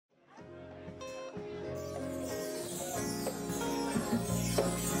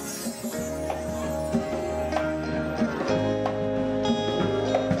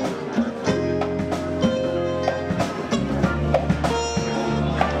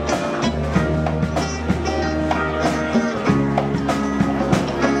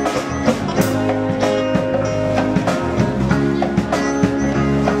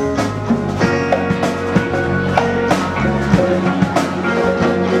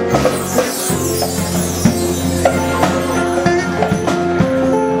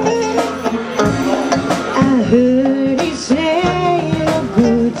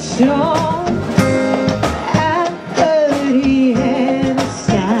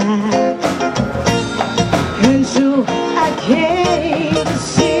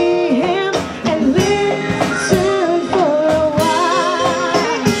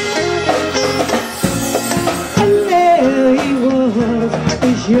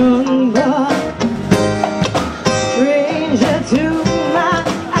young boy, stranger to my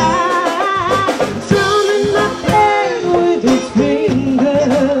eyes, strumming my pain with his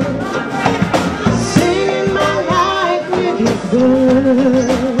fingers, singing my life with his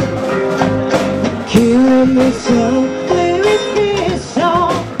words, killing me softly with his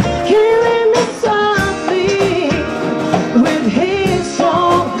song, killing me softly with his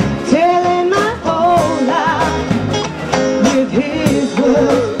song, telling my whole life with his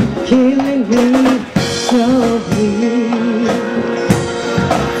words, killing me softly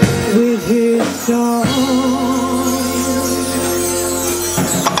with his song.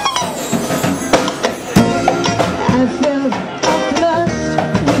 I felt a flush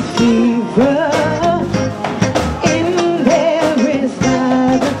with fever in there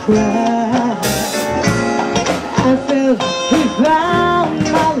inside the crowd. I felt he found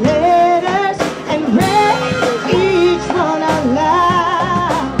my letters and read each one out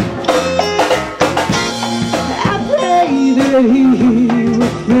loud. I prayed that he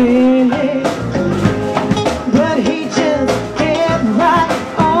was friendly, but he just kept right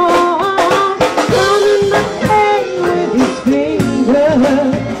on, strumming my pain with his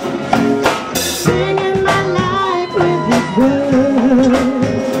fingers, singing my life with his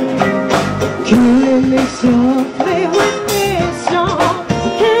words, killing me softly with his song,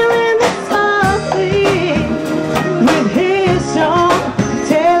 killing me softly with his song,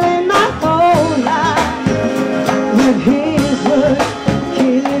 telling my whole life with his words,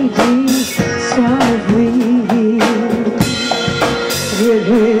 killing me softly with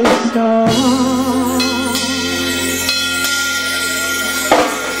his song.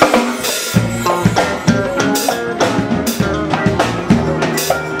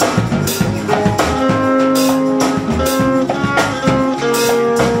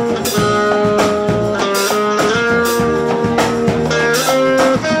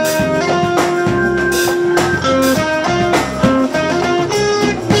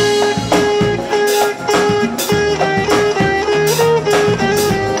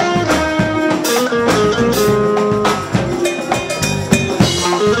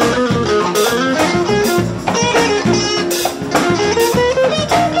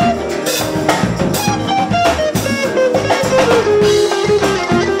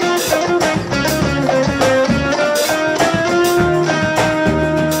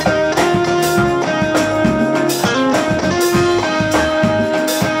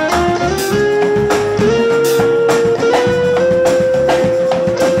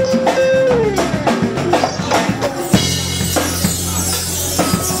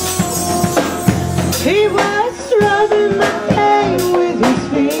 He was strumming my pain with his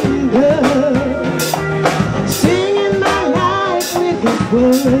fingers, singing my life with his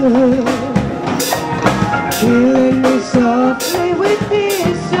words, killing me softly with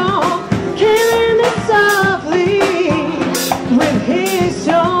his song, killing me softly with his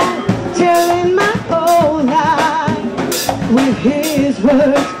song, telling my whole life with his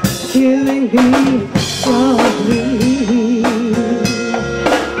words, killing me softly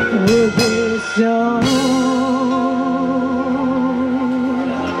with his song.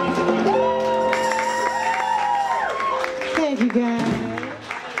 Thank you, guys.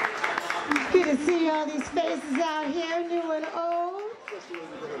 Good to see all these faces out here, new and old.